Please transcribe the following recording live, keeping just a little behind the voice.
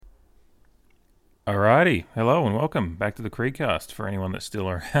Alrighty, hello and welcome back to the Creekcast. For anyone that's still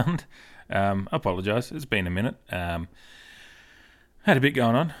around, I apologise. It's been a minute. Had a bit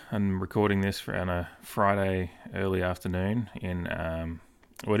going on. I'm recording this on a Friday early afternoon in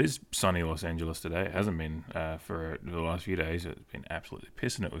it is sunny Los Angeles today. It hasn't been for the last few days. It's been absolutely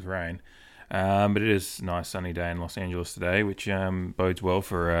pissing it with rain. But it is a nice sunny day in Los Angeles today, which bodes well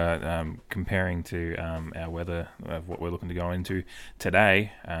for comparing to our weather of what we're looking to go into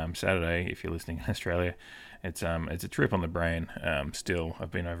today, Saturday, if you're listening in Australia. It's a trip on the brain. Still,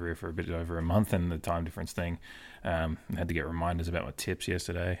 I've been over here for a bit over a month, and the time difference thing. I had to get reminders about my tips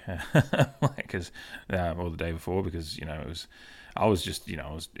yesterday, because or the day before, because it was. I was just,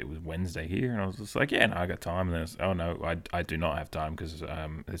 it was Wednesday here, and I was just like, yeah, no, I got time. And then oh no, I do not have time because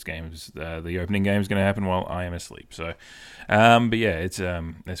this game is the opening game is going to happen while I am asleep. So, but yeah, it's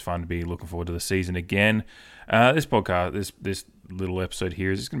fun to be looking forward to the season again. This podcast, this little episode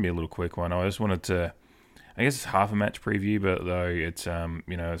here is just going to be a little quick one. I just wanted to. I guess it's half a match preview, but though it's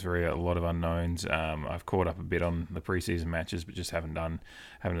it's very a lot of unknowns. I've caught up a bit on the preseason matches, but just haven't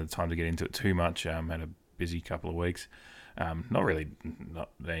had the time to get into it too much. Had a busy couple of weeks. Not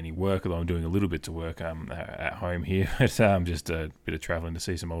any work, although I'm doing a little bit to work at home here. But just a bit of travelling to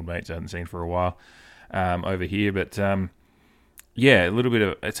see some old mates I hadn't seen for a while over here. But yeah, a little bit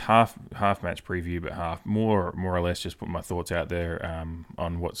of it's half match preview, but half more or less just put my thoughts out there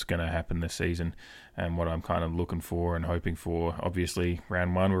on what's going to happen this season and what I'm kind of looking for and hoping for. Obviously,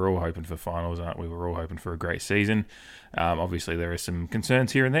 round one, we're all hoping for finals, aren't we? We're all hoping for a great season. Obviously, there are some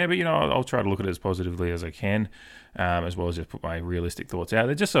concerns here and there, but I'll try to look at it as positively as I can, as well as just put my realistic thoughts out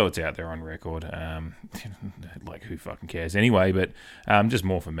there, just so it's out there on record. Like, who fucking cares anyway? But just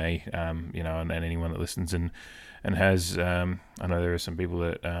more for me, and anyone that listens and has. I know there are some people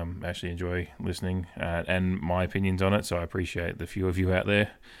that actually enjoy listening and my opinions on it, so I appreciate the few of you out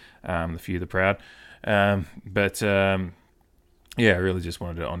there, the few, the proud. Yeah, I really just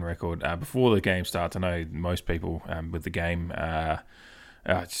wanted it on record. Before the game starts, I know most people with the game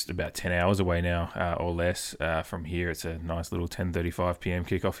just about 10 hours away now or less from here. It's a nice little 10:35 p.m.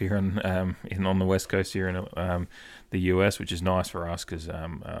 kickoff here on the West Coast here in the US, which is nice for us because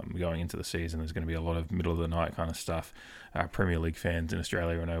going into the season, there's going to be a lot of middle of the night kind of stuff. Premier League fans in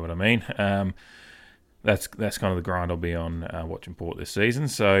Australia will know what I mean. That's kind of the grind I'll be on watching Port this season.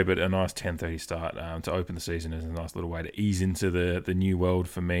 So, but a nice 10:30 start to open the season is a nice little way to ease into the new world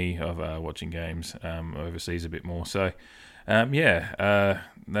for me of watching games overseas a bit more. So,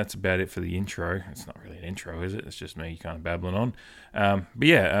 that's about it for the intro. It's not really an intro, is it? It's just me kind of babbling on. What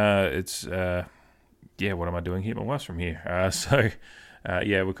am I doing here? My wife's from here.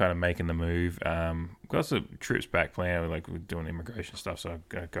 We're kind of making the move. We've got some trips back planned. We're doing immigration stuff, so I've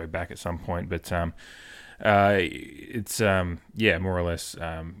got to go back at some point. But more or less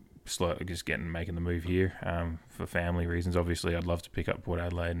slow, just making the move here for family reasons. Obviously, I'd love to pick up Port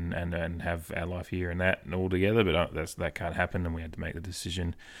Adelaide and have our life here and all together, but that can't happen, and we had to make the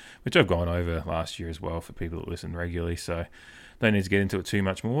decision, which I've gone over last year as well for people that listen regularly. So don't need to get into it too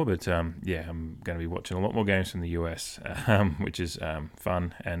much more, but I'm going to be watching a lot more games from the US, which is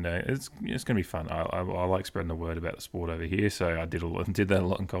fun, and it's going to be fun. I like spreading the word about the sport over here, so I did that a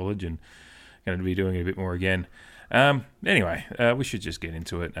lot in college, and going to be doing it a bit more again. Anyway, we should just get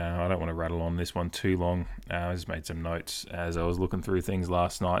into it. I don't want to rattle on this one too long. I just made some notes as I was looking through things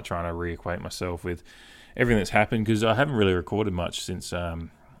last night, trying to reacquaint myself with everything that's happened, because I haven't really recorded much since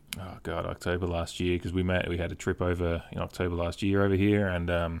October last year, because we had a trip over in October last year over here, and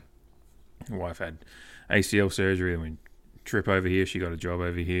my wife had ACL surgery, and we trip over here. She got a job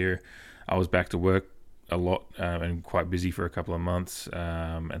over here. I was back to work a lot and quite busy for a couple of months,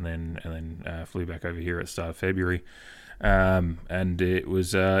 and then flew back over here at the start of February. And it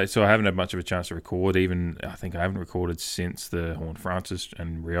was so I haven't had much of a chance to record. Even I think I haven't recorded since the Horn Francis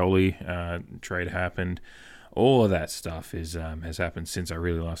and Rioli trade happened. All of that stuff has happened since I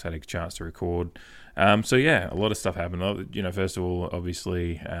really last had a chance to record. A lot of stuff happened. First of all,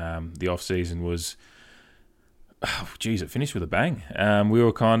 obviously, the off season was. It finished with a bang. We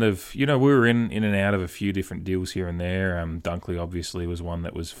were kind of, we were in and out of a few different deals here and there. Dunkley obviously was one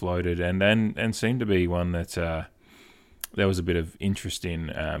that was floated, and seemed to be one that there was a bit of interest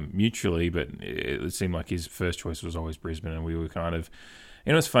in mutually, but it seemed like his first choice was always Brisbane, and we were kind of.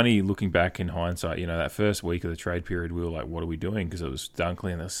 It's funny looking back in hindsight, that first week of the trade period, we were like, what are we doing? Because it was Dunkley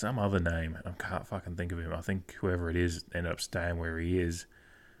and there was some other name. I can't fucking think of him. I think whoever it is ended up staying where he is.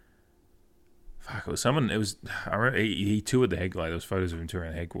 Fuck, it was someone. It was. I remember he toured the headquarters. There was photos of him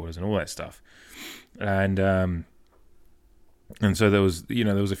touring the headquarters and all that stuff. And so there was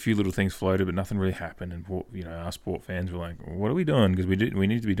a few little things floated, but nothing really happened. And our sport fans were like, "What are we doing?" Because we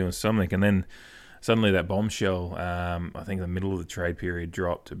need to be doing something. And then suddenly that bombshell, I think in the middle of the trade period,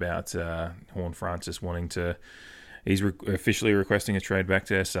 dropped about Horn Francis wanting to. He's officially requesting a trade back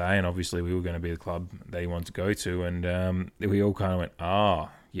to SA, and obviously we were going to be the club that he wanted to go to, and we all kind of went,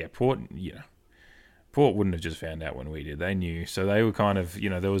 yeah, Port wouldn't have just found out when we did. They knew, so they were kind of,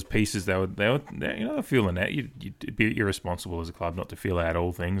 there was pieces they were feeling that you'd be irresponsible as a club not to feel out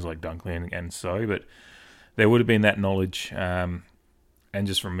all things like Dunkley and so, but there would have been that knowledge. And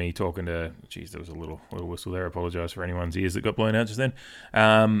just from me talking to, there was a little whistle there. I apologise for anyone's ears that got blown out just then.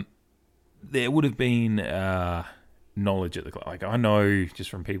 There would have been knowledge at the club. Like, I know just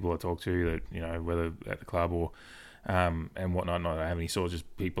from people I talk to that, whether at the club or and whatnot, not I have any sources,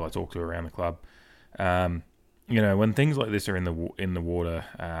 just people I talk to around the club. When things like this are in the water,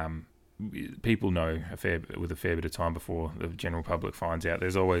 people know with a fair bit of time before the general public finds out.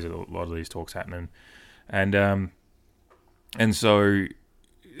 There's always a lot of these talks happening, and so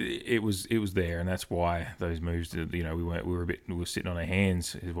it was there, and that's why those moves. We were sitting on our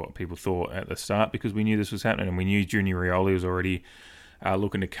hands, is what people thought at the start, because we knew this was happening, and we knew Junior Rioli was already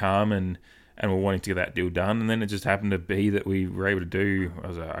looking to come, and we're wanting to get that deal done. And then it just happened to be that we were able to do.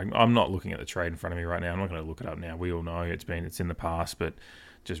 I'm not looking at the trade in front of me right now. I'm not going to look it up now. We all know it's in the past, but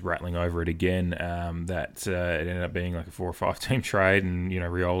just rattling over it again. That it ended up being like a 4 or 5 team trade, and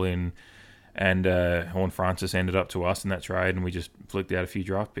Rioli and Horn Francis ended up to us in that trade, and we just flicked out a few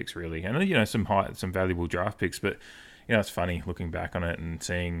draft picks, really, and some valuable draft picks. But it's funny looking back on it and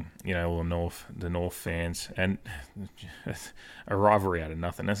seeing all the North fans, and a rivalry out of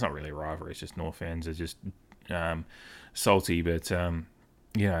nothing. That's not really a rivalry; it's just North fans are just salty. But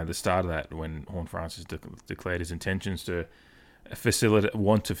the start of that, when Horn Francis declared his intentions to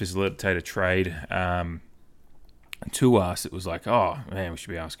facilitate a trade. To us, it was like, oh man, we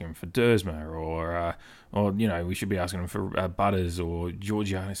should be asking him for Dersma, or we should be asking him for Butters or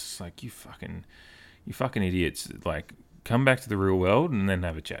Georgianis. It's like, you fucking idiots! Like, come back to the real world and then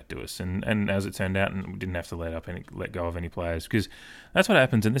have a chat to us. And as it turned out, and we didn't have to let go of any players, because that's what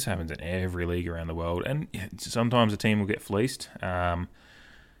happens, and this happens in every league around the world. And sometimes a team will get fleeced.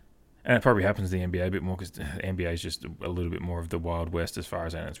 And it probably happens in the NBA a bit more, because the NBA is just a little bit more of the Wild West as far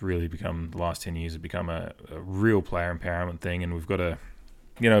as that. It's really become, the last 10 years, have become a real player empowerment thing. And we've got to,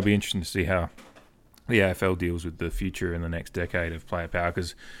 it'll be interesting to see how the AFL deals with the future in the next decade of player power,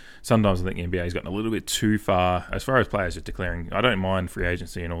 because sometimes I think the NBA has gotten a little bit too far as far as players just declaring. I don't mind free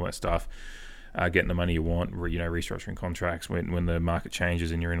agency and all that stuff, getting the money you want, restructuring contracts when the market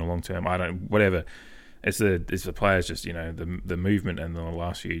changes and you're in a long term. Whatever. It's the players, just the movement, and the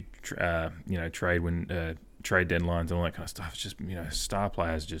last few trade deadlines and all that kind of stuff. It's just star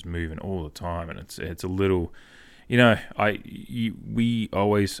players just moving all the time, and it's a little, I've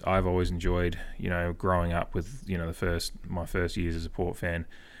always enjoyed growing up with my first years as a Port fan.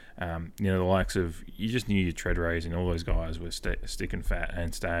 The likes of, you just knew your tread raising, all those guys were sticking fat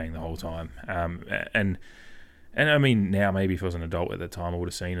and staying the whole time, And I mean, now maybe if I was an adult at that time, I would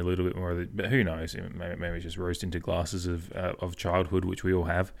have seen a little bit more of it. But who knows? Maybe it's just rose into glasses of childhood, which we all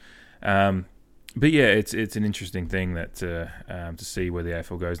have. But yeah, it's an interesting thing that to see where the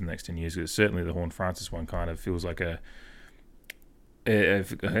AFL goes in the next 10 years. Because certainly the Horn Francis one kind of feels like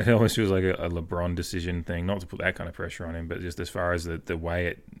it almost feels like a LeBron decision thing. Not to put that kind of pressure on him, but just as far as the way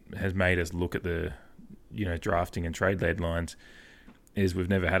it has made us look at the drafting and trade deadlines. Is we've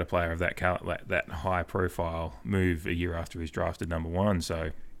never had a player of that high profile move a year after he's drafted number 1.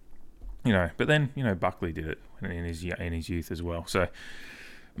 So, but then Buckley did it in his youth as well. So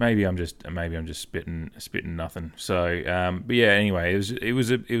maybe I'm just spitting nothing. So, but yeah, anyway, it was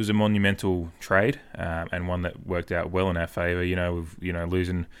a monumental trade, and one that worked out well in our favour.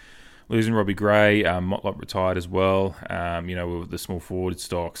 With losing Robbie Gray, Motlop retired as well. With the small forward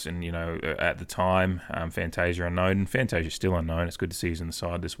stocks, and at the time, Fantasia unknown, and Fantasia's still unknown. It's good to see he's in the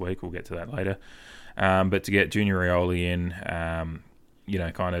side this week. We'll get to that later. But to get Junior Rioli in,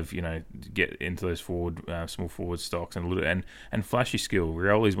 get into those small forward stocks and flashy skill.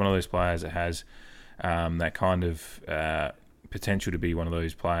 Rioli's one of those players that has that kind of potential to be one of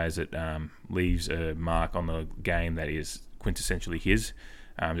those players that leaves a mark on the game that is quintessentially his.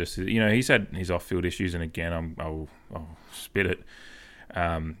 He's had his off-field issues, and again, I'll spit it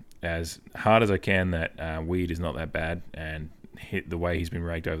as hard as I can that weed is not that bad, and the way he's been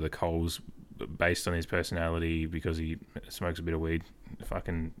raked over the coals based on his personality because he smokes a bit of weed.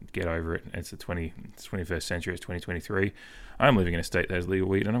 Fucking get over it. It's the 21st century. It's 2023. I'm living in a state that has legal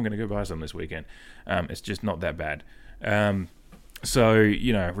weed, and I'm going to go buy some this weekend. It's just not that bad. So,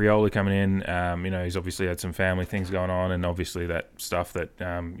 Rioli coming in, he's obviously had some family things going on, and obviously that stuff that,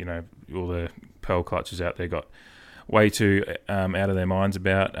 all the pearl clutches out there got way too out of their minds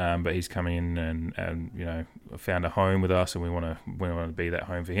about. But he's coming in and found a home with us, and we want to be that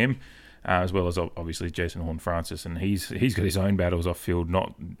home for him. As well as obviously Jason Horne-Francis, and he's got his own battles off field,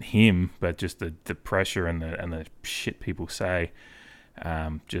 not him, but just the pressure and the shit people say,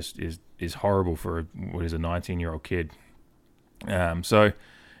 just is horrible for what is a 19-year-old kid. So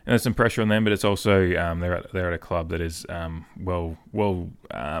there's some pressure on them, but it's also they're at a club that is well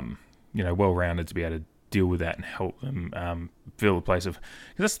rounded to be able to deal with that and help them fill a place of.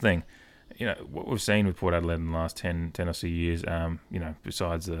 Because that's the thing. What we've seen with Port Adelaide in the last 10 or so years,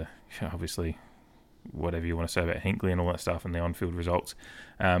 besides the, obviously, whatever you want to say about Hinkley and all that stuff and the on-field results,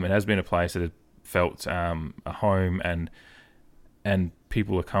 it has been a place that has felt a home and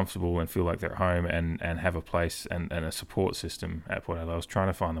people are comfortable and feel like they're at home and have a place and a support system at Port Adelaide. I was trying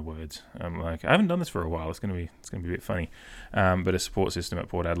to find the words. I haven't done this for a while. It's going to be a bit funny, but a support system at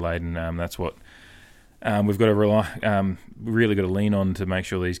Port Adelaide, and that's what. We've got to really got to lean on to make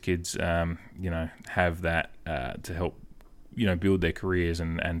sure these kids, have that to help, build their careers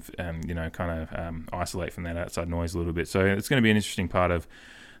and kind of isolate from that outside noise a little bit. So it's going to be an interesting part of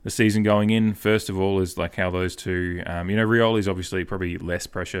the season going in. First of all, is like how those two, Rioli's obviously probably less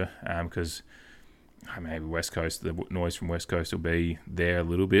pressure because maybe West Coast, the noise from West Coast will be there a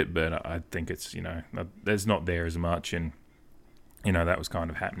little bit, but I think it's, there's not there as much, and that was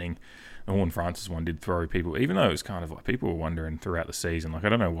kind of happening. The Horne-Francis one did throw people, even though it was kind of like people were wondering throughout the season. Like, I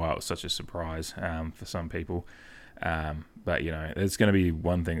don't know why it was such a surprise for some people. But, it's going to be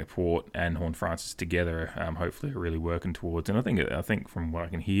one thing that Port and Horne-Francis together hopefully are really working towards. And I think from what I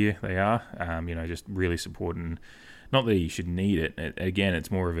can hear, they are, just really supporting. Not that you should need it. Again,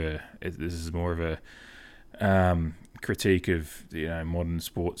 it's more of this is more of a critique of, modern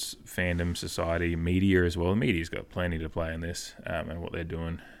sports fandom, society, media as well. The media's got plenty to play in this and what they're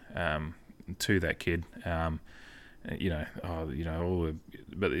doing. To that kid, all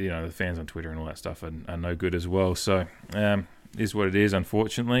the fans on Twitter and all that stuff are no good as well. So, is what it is,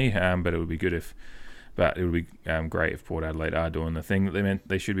 unfortunately. But it would be great if Port Adelaide are doing the thing that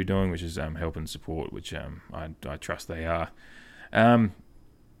they should be doing, which is help and support, which I trust they are.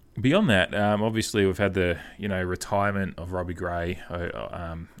 Beyond that, obviously we've had the retirement of Robbie Gray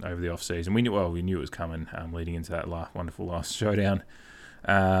over the off season. We knew it was coming, leading into that wonderful last showdown.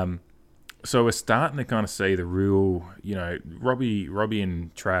 So we're starting to kind of see the real, Robbie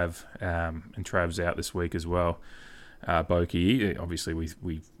and Trav, and Trav's out this week as well. Boki, obviously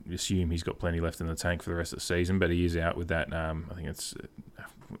we assume he's got plenty left in the tank for the rest of the season, but he is out with that. I think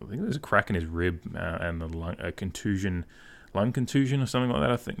there's a crack in his rib and lung contusion or something like that.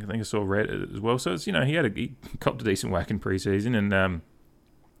 I think I saw read it as well. So it's he copped a decent whack in preseason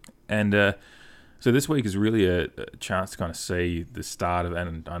and. So this week is really a chance to kind of see the start of,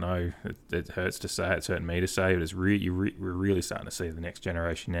 and I know it hurts to say, it's hurting me to say, but we're really starting to see the next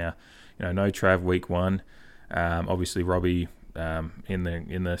generation now. No Trav week one. Obviously Robbie in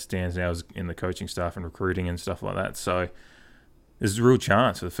the stands now is in the coaching staff and recruiting and stuff like that. So there's a real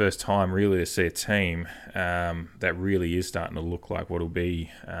chance for the first time really to see a team that really is starting to look like what will be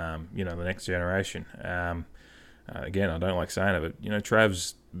the next generation. Again, I don't like saying it, but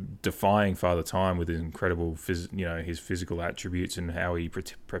Trav's defying Father Time with his incredible, his physical attributes and how he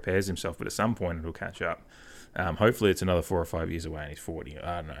prepares himself. But at some point, it'll catch up. Hopefully, it's another 4 or 5 years away, and he's 40.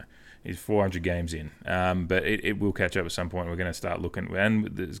 I don't know. He's 400 games in, but it will catch up at some point. We're going to start looking, and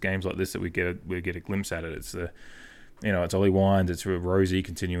there's games like this that we get a glimpse at it. It's it's Ollie Wines, it's Rosie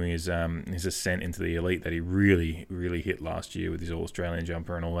continuing his ascent into the elite that he really, really hit last year with his All-Australian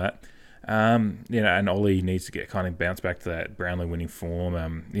jumper and all that. And Ollie needs to get kind of bounce back to that Brownlow winning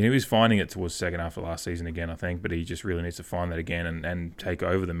form. He was finding it towards the second half of last season again, I think, but he just really needs to find that again and take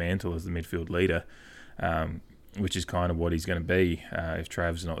over the mantle as the midfield leader, which is kind of what he's going to be if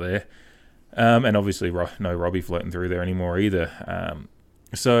Trav's not there. And obviously no Robbie floating through there anymore either.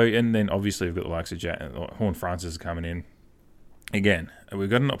 And then obviously we've got the likes of Horne-Francis coming in. Again, we've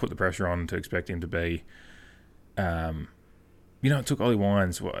got to not put the pressure on to expect him to be... it took Ollie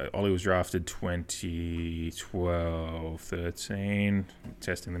Wines. Ollie was drafted 2012, 13.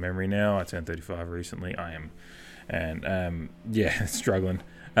 Testing the memory now. I turned 35 recently. I am. And, struggling.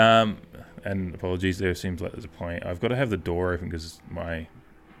 And apologies, there seems like there's a point. I've got to have the door open because my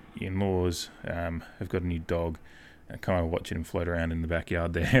in-laws have got a new dog. I'm kind of watching him float around in the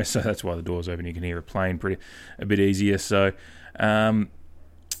backyard there. So that's why the door's open. You can hear a plane a bit easier. So...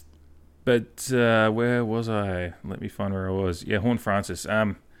 But where was I? Let me find where I was. Yeah, Horne-Francis.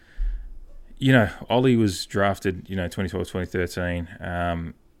 Ollie was drafted, 2012,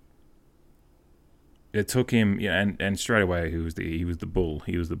 2013. it took him, and straight away he was the bull.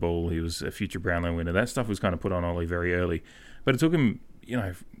 He was the bull. He was a future Brownlow winner. That stuff was kind of put on Ollie very early, but it took him.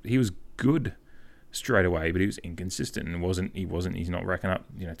 He was good straight away, but he was inconsistent and he's not racking up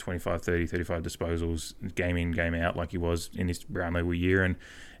 25, 30, 35 disposals game in, game out like he was in his Brownlow year. And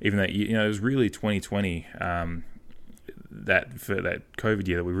even that year, it was really 2020 that for that COVID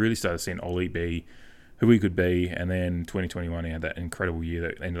year that we really started seeing Ollie be who he could be. And then 2021 he had that incredible year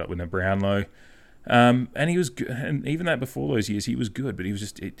that ended up with a Brownlow. And he was good, and even that before those years he was good, but he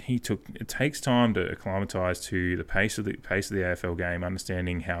was it takes time to acclimatise to the pace of the AFL game,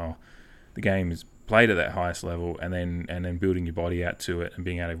 understanding how the game is played at that highest level, and then building your body out to it and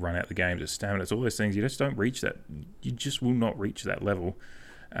being able to run out the games, it's stamina, it's all those things. You just don't reach that. You just will not reach that level.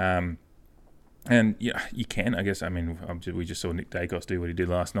 And you can, I guess. I mean, we just saw Nick Dacos do what he did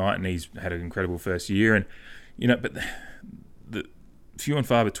last night, and he's had an incredible first year. And but the few and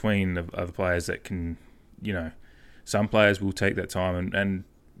far between of the players that can, some players will take that time, and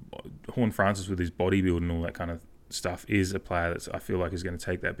Horn Francis with his bodybuilding and all that kind of stuff is a player that I feel like is going to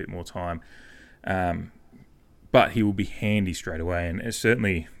take that bit more time. But he will be handy straight away, and it's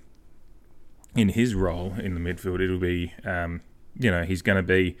certainly in his role in the midfield, it'll be, he's going to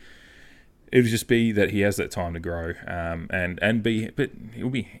be. It'll just be that he has that time to grow, but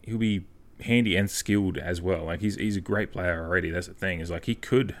he'll be handy and skilled as well. Like he's a great player already. That's the thing, is like he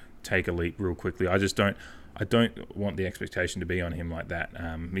could take a leap real quickly. I don't want the expectation to be on him like that.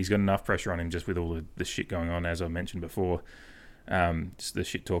 He's got enough pressure on him just with all the shit going on, as I mentioned before. Just the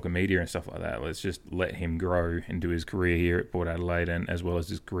shit talk of media and stuff like that. Let's just let him grow into his career here at Port Adelaide, and as well as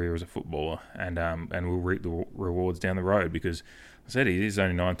his career as a footballer, and we'll reap the rewards down the road, because I said he's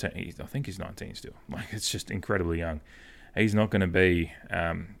only 19. I think he's 19 still. Like, it's just incredibly young. He's not going to be,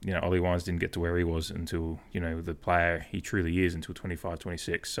 Ollie Wines didn't get to where he was until, the player he truly is until 25,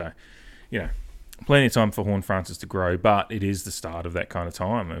 26. So, plenty of time for Horn Francis to grow, but it is the start of that kind of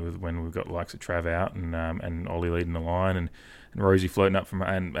time when we've got the likes of Trav out and Ollie leading the line and Rosie floating up from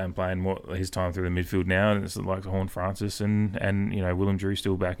and playing more his time through the midfield now. And it's the likes of Horn Francis and Willem Drew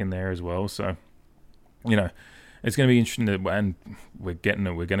still back in there as well. So, it's going to be interesting, and we're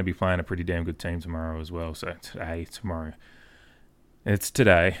going to be playing a pretty damn good team tomorrow as well. So tomorrow. It's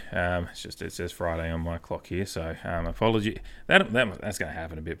today. It says Friday on my clock here. So apology. That's going to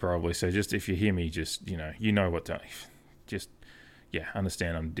happen a bit probably. So just if you hear me, just what to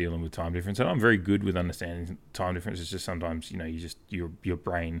understand. I'm dealing with time difference, and I'm very good with understanding time difference. It's just sometimes your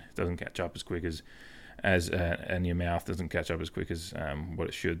brain doesn't catch up as quick as and your mouth doesn't catch up as quick as what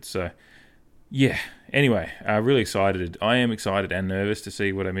it should. So. Yeah, anyway, really excited. I am excited and nervous to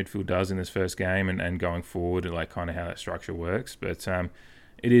see what our midfield does in this first game and going forward, and like kind of how that structure works. But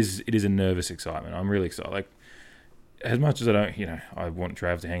it is a nervous excitement. I'm really excited. Like, as much as I don't, I want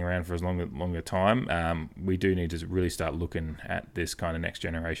Trav to hang around for as longer time, we do need to really start looking at this kind of next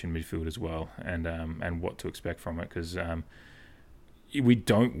generation midfield as well, and what to expect from it, because we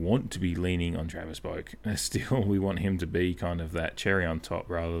don't want to be leaning on Travis Boak. Still, we want him to be kind of that cherry on top,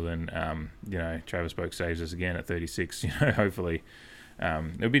 rather than Travis Boak saves us again at 36. Hopefully,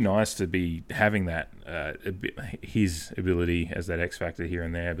 it would be nice to be having that his ability as that X factor here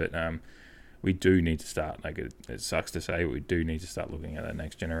and there. But we do need to start. Like, it sucks to say, but we do need to start looking at that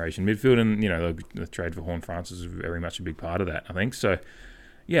next generation midfield, and the trade for Horn Francis is very much a big part of that, I think. So,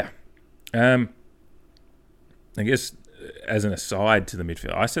 yeah, I guess. As an aside to the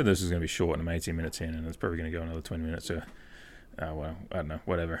midfield, I said this was going to be short, and I'm 18 minutes in, and it's probably going to go another 20 minutes. Or, I don't know,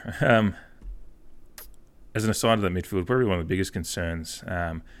 whatever. As an aside to the midfield, probably one of the biggest concerns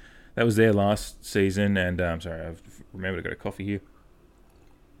that was there last season, and sorry, I've remembered to get a coffee here.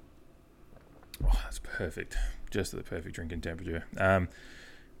 Oh, that's perfect, just at the perfect drinking temperature.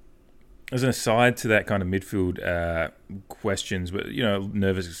 As an aside to that kind of midfield questions, but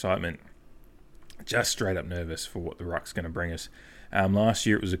nervous excitement. Just straight up nervous for what the ruck's going to bring us. Last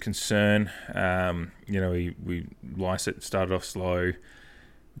year it was a concern. We Lysett started off slow,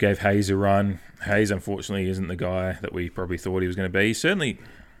 gave Hayes a run. Hayes, unfortunately, isn't the guy that we probably thought he was going to be. Certainly,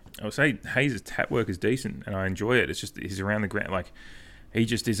 I would say Hayes' tap work is decent, and I enjoy it. It's just he's around the ground. Like, he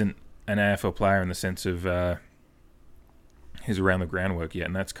just isn't an AFL player in the sense of he's around the groundwork yet,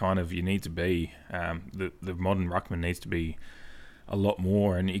 and that's kind of you need to be. The modern ruckman needs to be a lot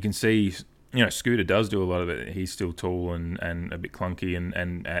more, and you can see. Scooter does do a lot of it. He's still tall and a bit clunky,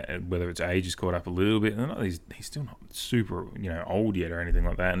 and whether it's age has caught up a little bit. He's still not super old yet or anything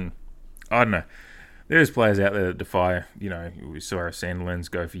like that. And I don't know. There's players out there that defy. We saw our Sandilands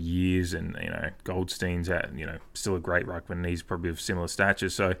go for years, and Goldstein's still a great ruckman. And he's probably of similar stature.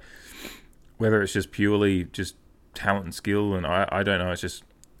 So whether it's just purely just talent and skill, and I don't know. It's just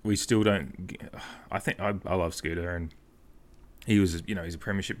we still don't. I think I love Scooter, and he was, he's a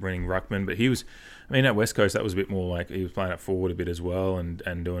premiership winning ruckman, but he was, at West Coast that was a bit more like he was playing up forward a bit as well, and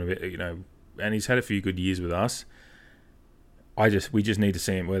doing a bit, and he's had a few good years with us. We just need to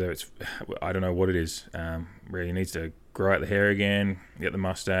see him, whether it's, I don't know what it is, where he needs to grow out the hair again, get the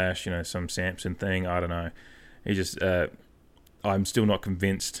mustache, some Samson thing, I don't know. He just, I'm still not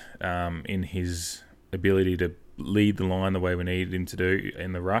convinced in his ability to lead the line the way we needed him to do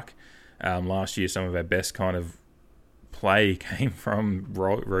in the ruck. Last year, some of our best kind of play came from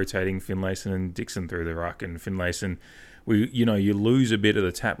rotating Finlayson and Dixon through the ruck, and Finlayson, you lose a bit of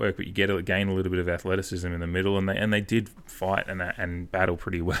the tap work, but you gain a little bit of athleticism in the middle, and they did fight and battle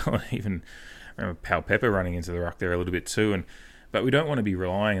pretty well. Even I remember Pal Pepper running into the ruck there a little bit too, but we don't want to be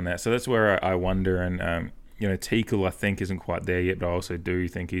relying on that. So that's where I wonder. And Teakle I think isn't quite there yet, but I also do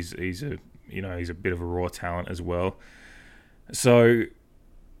think he's a bit of a raw talent as well. So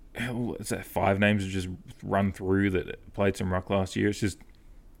is that 5 names to just run through that played some ruck last year? It's just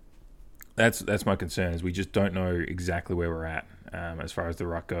that's my concern, is we just don't know exactly where we're at as far as the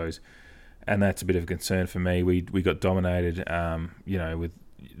ruck goes, and that's a bit of a concern for me. We got dominated, with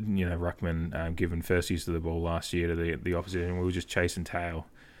ruckman given first use of the ball last year to the opposition. We were just chasing tail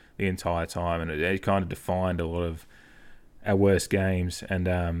the entire time, and it kind of defined a lot of our worst games. And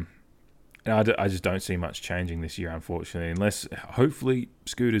I just don't see much changing this year, unfortunately, unless hopefully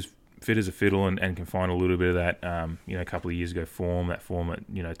Scooter's fit as a fiddle and can find a little bit of that, a couple of years ago form that,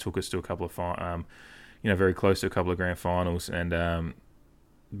 took us to a couple of, very close to a couple of grand finals. And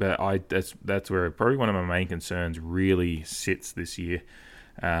but that's where probably one of my main concerns really sits this year.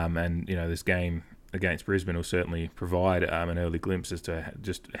 And this game against Brisbane will certainly provide an early glimpse as to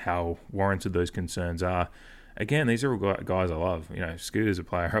just how warranted those concerns are. Again, these are all guys I love. Scooter's a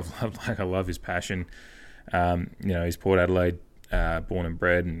player I've loved. I love his passion. He's Port Adelaide born and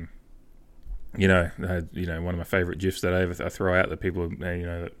bred, and one of my favourite gifs that I throw out that people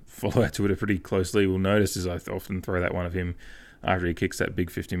that follow our Twitter pretty closely will notice is I often throw that one of him after he kicks that big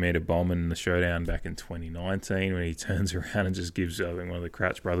 50-metre bomb in the showdown back in 2019 when he turns around and just gives one of the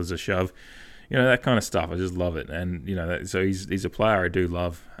Crouch brothers a shove. That kind of stuff. I just love it, and so he's a player I do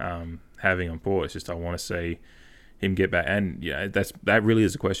love having on board. It's just I want to see him get back, and that really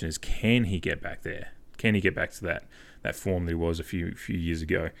is the question: is can he get back there? Can he get back to that form that he was a few years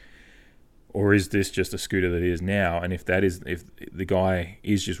ago? Or is this just a Scooter that he is now? And if the guy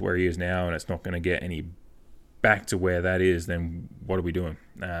is just where he is now and it's not going to get any back to where that is, then what are we doing?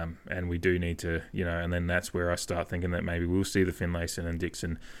 And we do need to, and then that's where I start thinking that maybe we'll see the Finlayson and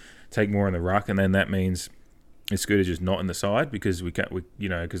Dixon take more in the ruck, and then that means it's Scooter just not in the side because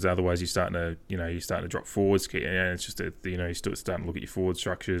because otherwise you're starting to drop forwards, and it's just you're still starting to look at your forward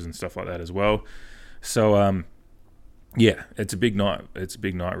structures and stuff like that as well. So yeah, it's a big night. It's a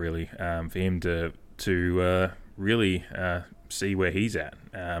big night, really, for him to really see where he's at.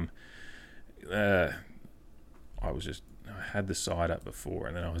 I had the side up before,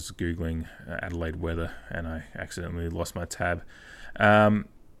 and then I was googling Adelaide weather, and I accidentally lost my tab.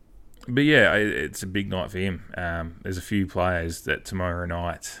 But yeah, it's a big night for him. There's a few players that tomorrow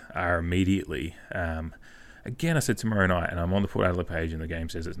night are immediately. Again, I said tomorrow night, and I'm on the Port Adelaide page, and the game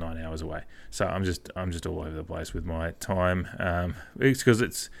says it's 9 hours away. So I'm just all over the place with my time. It's because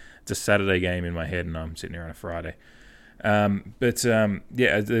it's a Saturday game in my head, and I'm sitting here on a Friday. Yeah,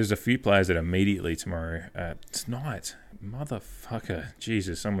 there's a few players that immediately tomorrow tonight. Motherfucker,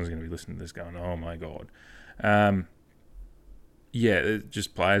 Jesus, someone's going to be listening to this going, oh my god. Yeah,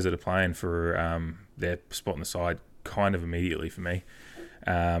 just players that are playing for their spot on the side kind of immediately for me.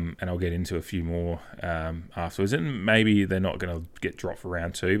 And I'll get into a few more afterwards. And maybe they're not going to get dropped for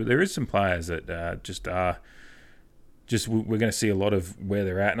round 2, but there is some players that we're going to see a lot of where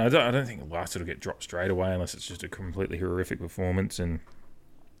they're at. And I don't think Larson will get dropped straight away unless it's just a completely horrific performance. And,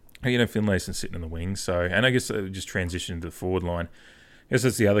 Finlayson's sitting in the wings. So, and I guess just transition to the forward line. I guess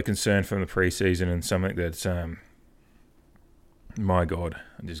that's the other concern from the preseason and something that's, my God,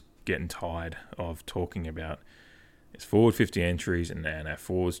 I'm just getting tired of talking about. It's forward 50 entries and our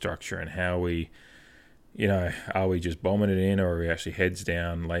forward structure and how we, are we just bombing it in or are we actually heads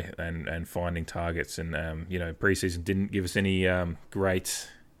down and finding targets? And, preseason didn't give us any great,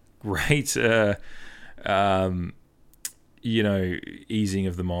 easing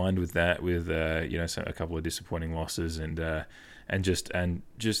of the mind with that, with, a couple of disappointing losses and just an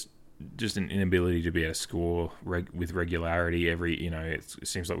inability to be able to score with regularity. It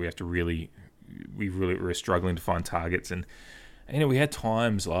seems like we have to we're struggling to find targets. And we had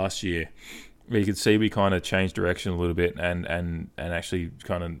times last year you could see we kind of changed direction a little bit and actually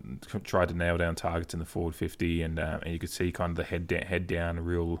kind of tried to nail down targets in the forward 50, and you could see kind of the head down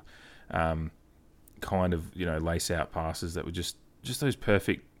real kind of lace out passes that were just those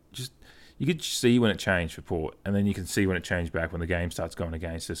perfect. Just you could see when it changed for Port, and then you can see when it changed back when the game starts going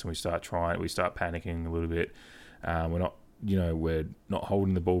against us and we start panicking a little bit. We're not. We're not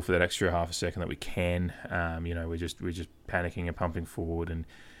holding the ball for that extra half a second that we can. We're just panicking and pumping forward, and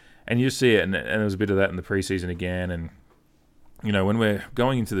you just see it. And there was a bit of that in the preseason again. And when we're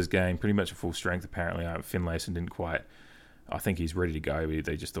going into this game, pretty much at full strength. Apparently, Finlayson didn't quite. I think he's ready to go, but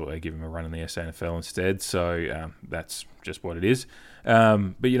they just thought they'd give him a run in the SANFL instead. So that's just what it is.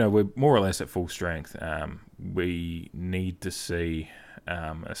 But we're more or less at full strength. We need to see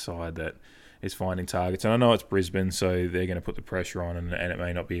a side that is finding targets. And I know it's Brisbane, so they're going to put the pressure on, and it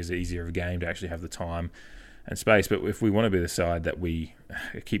may not be as easy of a game to actually have the time and space. But if we want to be the side that we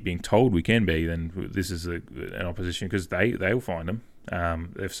keep being told we can be, then this is an opposition, because they'll find them.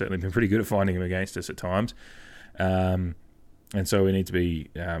 They've certainly been pretty good at finding them against us at times. And so we need to be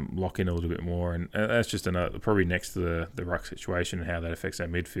lock in a little bit more. And that's just probably next to the ruck situation and how that affects our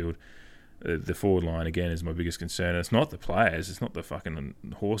midfield. The forward line, again, is my biggest concern. It's not the players. It's not the fucking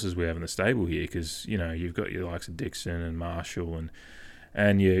horses we have in the stable here, because, you've got your likes of Dixon and Marshall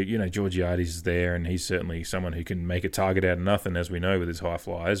and Georgiades is there, and he's certainly someone who can make a target out of nothing, as we know, with his high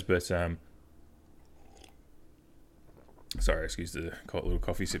flyers. But, sorry, excuse the little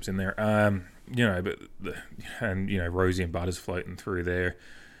coffee sips in there. Rosie and Butters floating through there.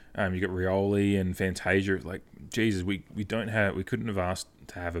 You got Rioli and Fantasia. Like, Jesus, we couldn't have asked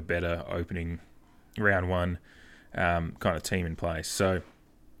to have a better opening round one kind of team in place. So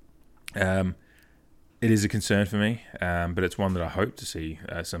it is a concern for me, but it's one that I hope to see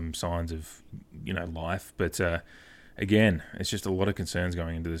some signs of life. But again, it's just a lot of concerns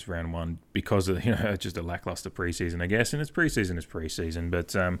going into this round one because of just a lackluster preseason, I guess. And it's preseason,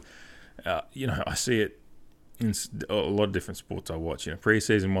 but I see it in a lot of different sports I watch.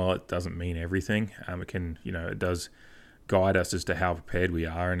 Preseason, while it doesn't mean everything, it can, it does guide us as to how prepared we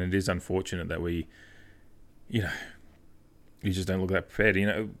are, and it is unfortunate that we just don't look that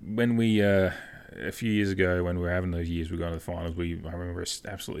prepared. When we a few years ago, when we were having those years we got to the finals, I remember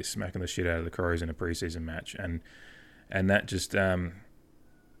absolutely smacking the shit out of the Crows in a preseason match, and that just kind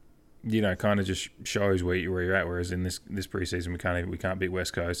of just shows where you're at. Whereas in this preseason, we can't beat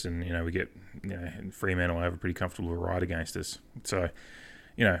West Coast, and we get Fremantle have a pretty comfortable ride against us. So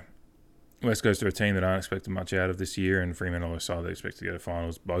West Coast are a team that aren't expected much out of this year, and Fremantle are a side that expect to go to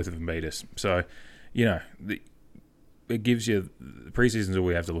finals. Both of them beat us. So, it gives you the preseason's all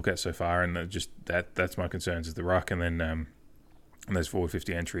we have to look at so far, and that's my concerns is the ruck, and then and those forward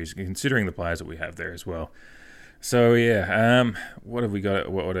 50 entries, considering the players that we have there as well. So what have we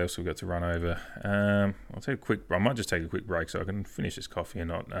got? What else have we got to run over? I might just take a quick break so I can finish this coffee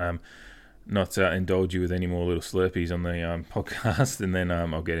and not indulge you with any more little slurpees on the podcast, and then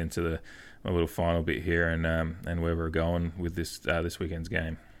I'll get into my little final bit here and where we're going with this weekend's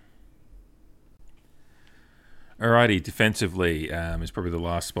game. Alrighty, defensively is probably the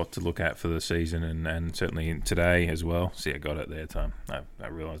last spot to look at for the season, and certainly today as well. See, I got it there, Tom. I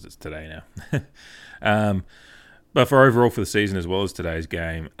realise it's today now. But for overall for the season as well as today's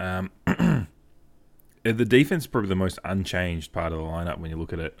game, the defense is probably the most unchanged part of the lineup when you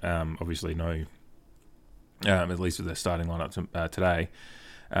look at it. Obviously, no, at least with their starting lineup today,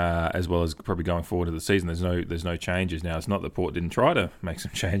 as well as probably going forward to the season. There's no changes now. It's not that Port didn't try to make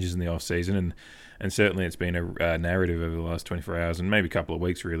some changes in the off season, and certainly it's been a narrative over the last 24 hours and maybe a couple of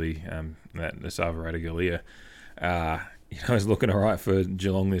weeks really. That Nasava Radaglia is looking all right for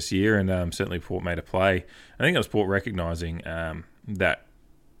Geelong this year, and certainly Port made a play. I think it was Port recognising that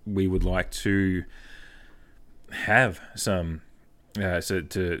we would like to have some, a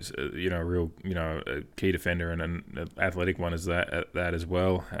real, a key defender and an athletic one as that as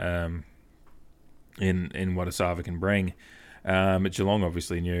well, in what Asava can bring. But Geelong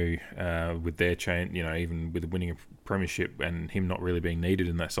obviously knew with their chain, even with winning a premiership and him not really being needed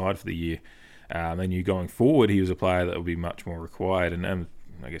in that side for the year. They knew going forward he was a player that would be much more required, and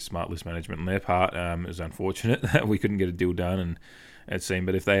I guess smart list management on their part. It was unfortunate that we couldn't get a deal done, and it seemed.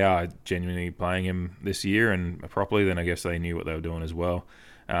 But if they are genuinely playing him this year and properly, then I guess they knew what they were doing as well.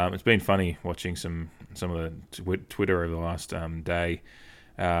 It's been funny watching some of the Twitter over the last day.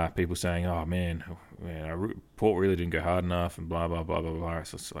 People saying, "Oh man, Port really didn't go hard enough," and blah blah blah blah blah.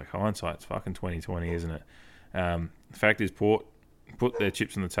 So it's like hindsight's fucking 2020, isn't it? The fact is, Port put their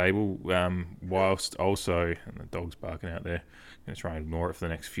chips on the table, whilst also, and the dog's barking out there. I'm going to try and ignore it for the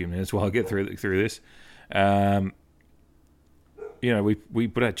next few minutes while I get through this. we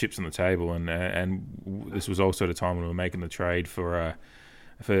put our chips on the table, and this was also at a time when we were making the trade for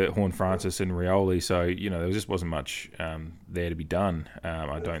Horn Francis and Rioli, so there just wasn't much there to be done,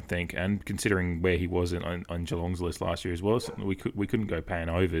 I don't think. And considering where he was on Geelong's list last year as well, we couldn't go paying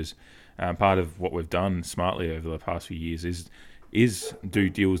overs. Part of what we've done smartly over the past few years is do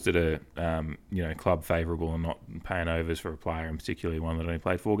deals that are club favourable and not paying overs for a player, and particularly one that only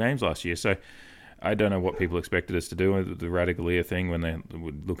played 4 games last year. So I don't know what people expected us to do with the Radicalier thing when they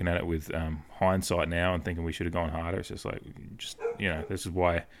were looking at it with hindsight now and thinking we should have gone harder. It's just like, this is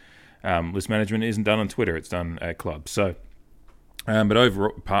why list management isn't done on Twitter; it's done at clubs. So, but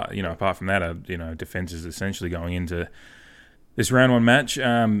overall, apart from that, defence is essentially going into this round 1 match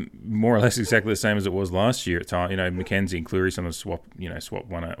more or less exactly the same as it was last year at time. Mackenzie and Cleary sometimes swap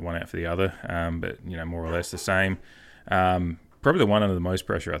one out for the other, but more or less the same. Probably the one under the most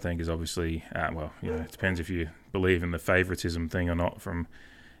pressure, I think, is obviously, it depends if you believe in the favouritism thing or not from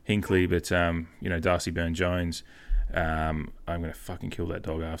Hinkley, but, Darcy Byrne-Jones, I'm going to fucking kill that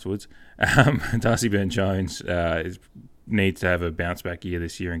dog afterwards. Darcy Byrne-Jones needs to have a bounce-back year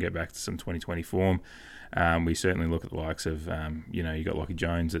this year and get back to some 2020 form. We certainly look at the likes of, you got Lockie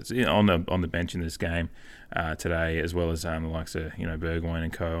Jones that's on the bench in this game today, as well as the likes of, Burgoyne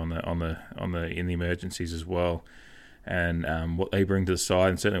and co in the emergencies as well. And what they bring to the side,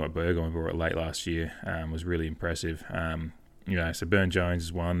 and certainly what Burgoyne brought late last year, was really impressive. So Byrne-Jones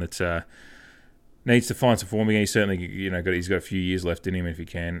is one that needs to find some form again. He's certainly, he's got a few years left in him if he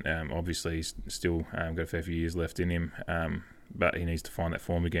can. Obviously, he's still got a fair few years left in him, but he needs to find that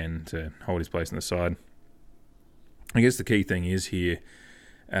form again to hold his place on the side. I guess the key thing is here,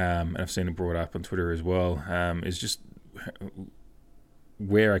 and I've seen it brought up on Twitter as well, is just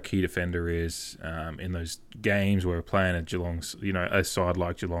where a key defender is in those games where we're playing at Geelong's, a side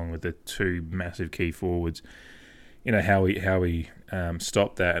like Geelong with the 2 massive key forwards, how we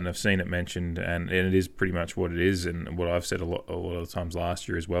stop that. And I've seen it mentioned, and it is pretty much what it is, and what I've said a lot of times last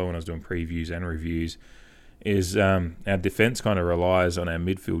year as well when I was doing previews and reviews, is our defence kind of relies on our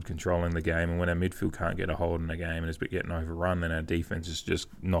midfield controlling the game, and when our midfield can't get a hold in the game and is getting overrun, then our defence is just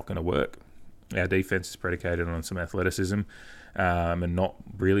not going to work. Our defence is predicated on some athleticism, and not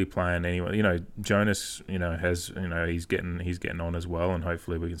really playing anyone. Jonas, has, he's getting on as well, and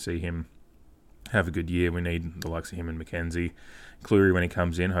hopefully we can see him have a good year. We need the likes of him and Mackenzie. Cleary, when he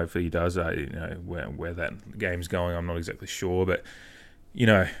comes in, hopefully he does. Where that game's going, I'm not exactly sure, but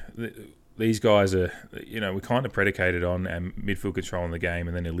these guys are, we're kind of predicated on midfield control in the game,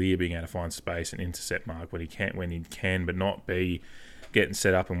 and then Elia being able to find space and intercept mark when he can, but not be getting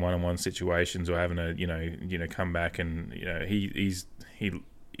set up in one-on-one situations or having to, come back, and he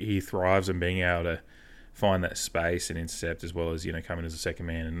thrives on being able to find that space and intercept, as well as coming as a second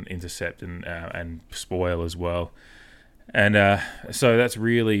man and intercept and spoil as well. And so that's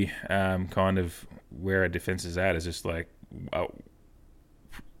really kind of where our defense is at. Is just like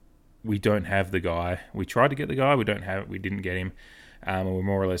we don't have the guy. We tried to get the guy. We didn't get him. And we're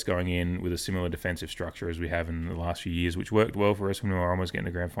more or less going in with a similar defensive structure as we have in the last few years, which worked well for us when we were almost getting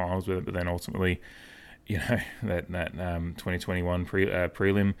to grand finals with it. But then ultimately, that 2021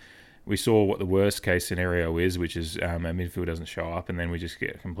 prelim, we saw what the worst case scenario is, which is our midfield doesn't show up, and then we just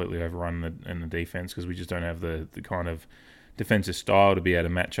get completely overrun in the defense because we just don't have the kind of defensive style to be able to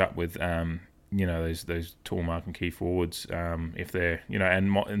match up with those tall marking key forwards if they're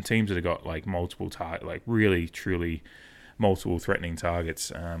and teams that have got like multiple really truly multiple threatening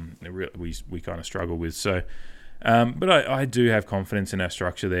targets, we kind of struggle with. So, but I do have confidence in our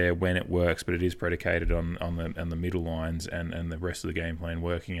structure there when it works, but it is predicated on the middle lines and the rest of the game plan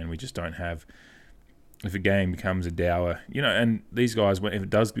working, and we just don't have. If a game becomes a dour, and these guys, if it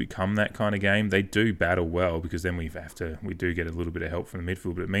does become that kind of game, they do battle well, because then we do get a little bit of help from the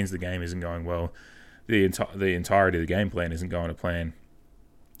midfield, but it means the game isn't going well. The entirety of the game plan isn't going to plan.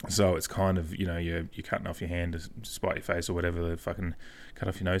 So it's kind of, you're cutting off your hand to spite your face, or whatever the fucking, cut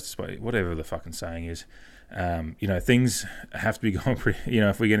off your nose to spite, whatever the fucking saying is. Things have to be going pretty,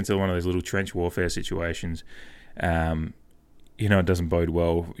 if we get into one of those little trench warfare situations, it doesn't bode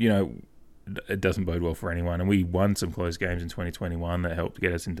well. It doesn't bode well for anyone. And we won some close games in 2021 that helped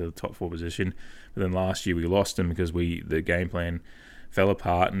get us into the top 4 position. But then last year we lost them because the game plan fell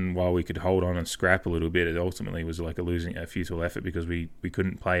apart, and while we could hold on and scrap a little bit, it ultimately was like a futile effort because we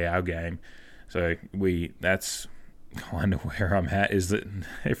couldn't play our game. So that's kind of where I'm at, is that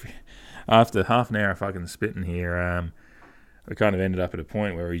after half an hour of fucking spitting here, we kind of ended up at a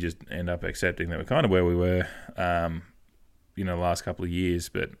point where we just end up accepting that we're kind of where we were the last couple of years,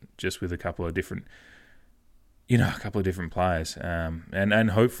 but just with a couple of different a couple of different players,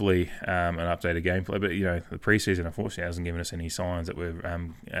 and hopefully an updated gameplay. But the preseason unfortunately hasn't given us any signs that we've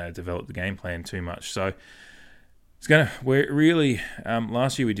developed the game plan too much. So we're really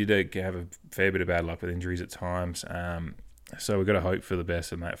last year we did have a fair bit of bad luck with injuries at times. So we've got to hope for the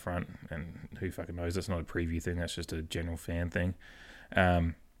best on that front. And who fucking knows? That's not a preview thing. That's just a general fan thing.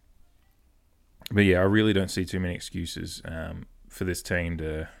 But yeah, I really don't see too many excuses for this team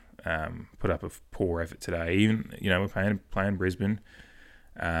to put up a poor effort today. Even we're playing Brisbane.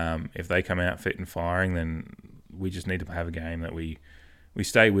 If they come out fit and firing, then we just need to have a game that we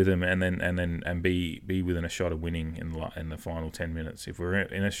stay with them and be within a shot of winning in the final 10 minutes. If we're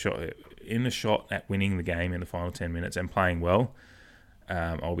in a shot at winning the game in the final 10 minutes and playing well,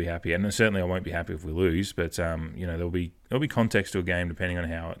 I'll be happy. And certainly I won't be happy if we lose. But there'll be context to a game depending on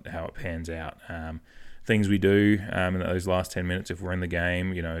how it pans out. Things we do in those last 10 minutes, if we're in the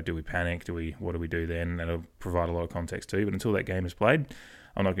game, do we panic? What do we do then? That'll provide a lot of context too. But until that game is played,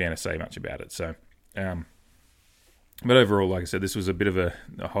 I'm not going to say much about it. So, but overall, like I said, this was a bit of a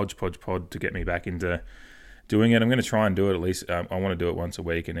hodgepodge pod to get me back into doing it. I'm going to try and do it at least. I want to do it once a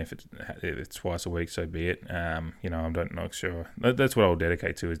week, and if it's twice a week, so be it. I'm not sure. That's what I'll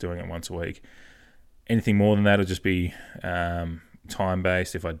dedicate to, is doing it once a week. Anything more than that will just be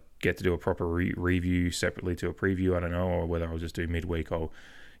time-based. If I get to do a proper review separately to a preview, I don't know, or whether I'll just do midweek. I'll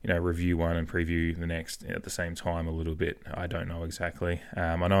review one and preview the next at the same time a little bit. I don't know exactly.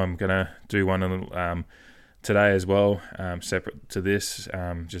 I know I'm going to do one today as well, separate to this,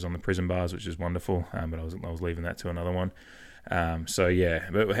 just on the prison bars, which is wonderful. But I was leaving that to another one. So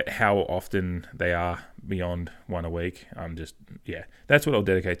yeah, but how often they are beyond one a week, that's what I'll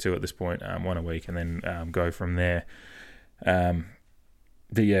dedicate to at this point, one a week, and then go from there.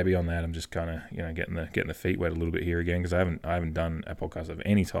 Beyond that, I'm just kind of getting the feet wet a little bit here again, because I haven't done a podcast of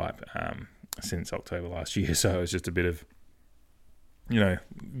any type since October last year. So it's just a bit of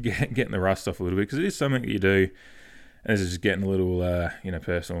getting the rust off a little bit, because it is something that you do. And this is just getting a little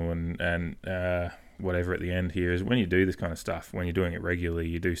personal and whatever at the end here, is when you do this kind of stuff, when you're doing it regularly,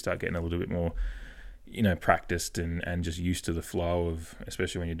 you do start getting a little bit more practiced and just used to the flow of,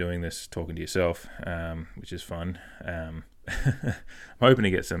 especially when you're doing this, talking to yourself, which is fun. I'm hoping to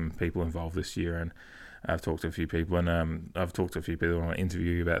get some people involved this year, and I've talked to a few people, and I've talked to a few people who want to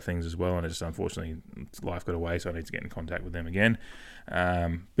interview you about things as well, and it's just unfortunately life got away, so I need to get in contact with them again.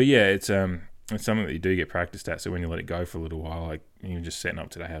 But yeah, it's something that you do get practiced at, so when you let it go for a little while, like you're just setting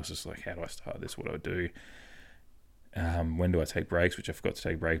up today, I was just like, how do I start this? What do I do? When do I take breaks? Which I forgot to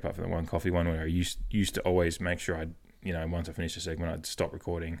take a break, apart from the one coffee one, where I used to always make sure I'd, once I finished a segment, I'd stop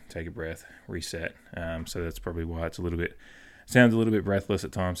recording, take a breath, reset. So that's probably why it's sounds a little bit breathless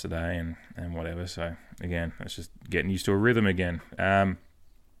at times today, and whatever. So again, that's just getting used to a rhythm again. I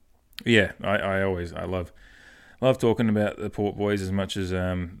love talking about the Port Boys as much as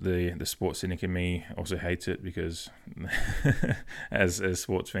the sports cynic in me also hates it, because as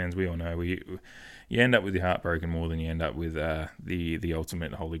sports fans, we all know you end up with your heart broken more than you end up with the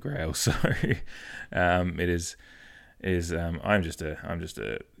ultimate holy grail. So it is I'm just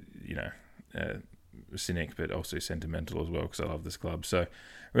a cynic, but also sentimental as well, because I love this club. So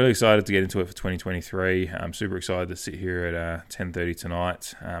really excited to get into it for 2023. I'm super excited to sit here at 10:30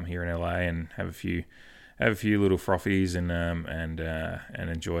 tonight here in LA and have a few little frothies and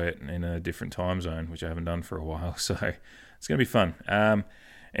enjoy it in a different time zone, which I haven't done for a while. So it's going to be fun.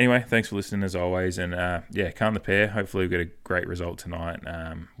 Anyway, thanks for listening as always. And Carn the pair. Hopefully we'll get a great result tonight.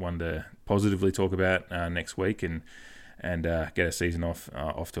 One to positively talk about next week and get a season off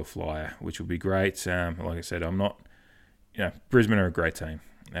to a flyer, which will be great. Like I said, I'm not, Brisbane are a great team,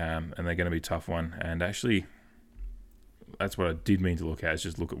 and they're going to be a tough one. And actually, that's what I did mean to look at, is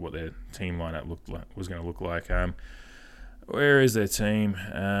just look at what their team lineup was going to look like. Where is their team?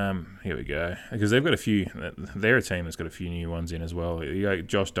 Here we go. Because they've got they're a team that's got a few new ones in as well. You got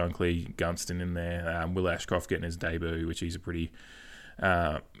Josh Dunkley, Gunston in there, Will Ashcroft getting his debut, which he's a pretty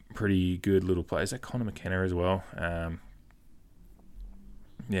good little player. Is that Connor McKenna as well? Connor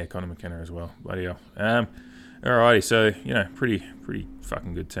McKenna as well. Bloody hell. Alrighty, so pretty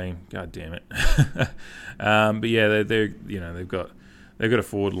fucking good team. God damn it. But yeah, they've got a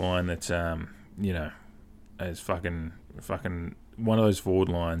forward line that's is fucking one of those forward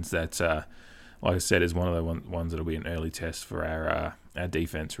lines that, like I said, is one of the ones that'll be an early test for our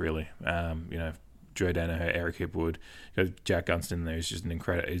defense. Really, Joe Danaher, Eric Hipwood, Jack Gunston there is just an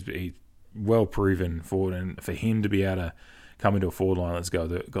incredible. He's well proven forward, and for him to be able to come into a forward line that's got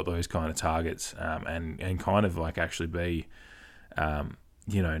those kind of targets, and kind of like actually be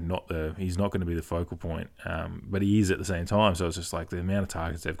he's not going to be the focal point, but he is at the same time. So it's just like the amount of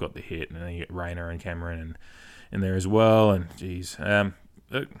targets they've got to hit, and then you get Rayner and Cameron in there as well. And geez, it's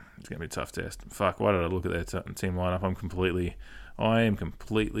going to be a tough test. Fuck, why did I look at their team lineup? I am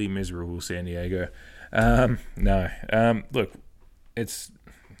completely miserable, San Diego. Look, it's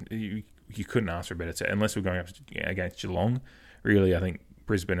you couldn't ask for a better test unless we're going up against Geelong. Really, I think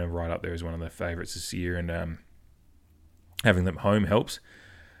Brisbane are right up there as one of the favourites this year, and having them home helps.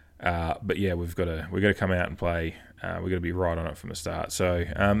 But yeah, we've got to come out and play. We've got to be right on it from the start. So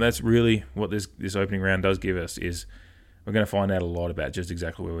that's really what this opening round does give us, is we're going to find out a lot about just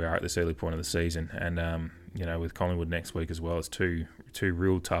exactly where we are at this early point of the season. And with Collingwood next week as well, it's two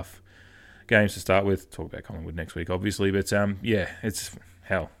real tough games to start with. Talk about Collingwood next week, obviously, but it's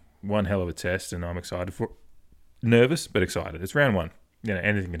one hell of a test, and I'm excited for it. Nervous but excited. It's round one.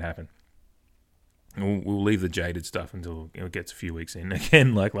 Anything can happen. We'll leave the jaded stuff until it gets a few weeks in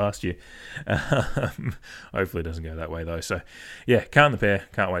again, like last year. Hopefully it doesn't go that way, though. So, yeah, Carn the pair.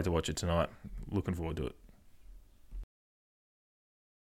 Can't wait to watch it tonight. Looking forward to it.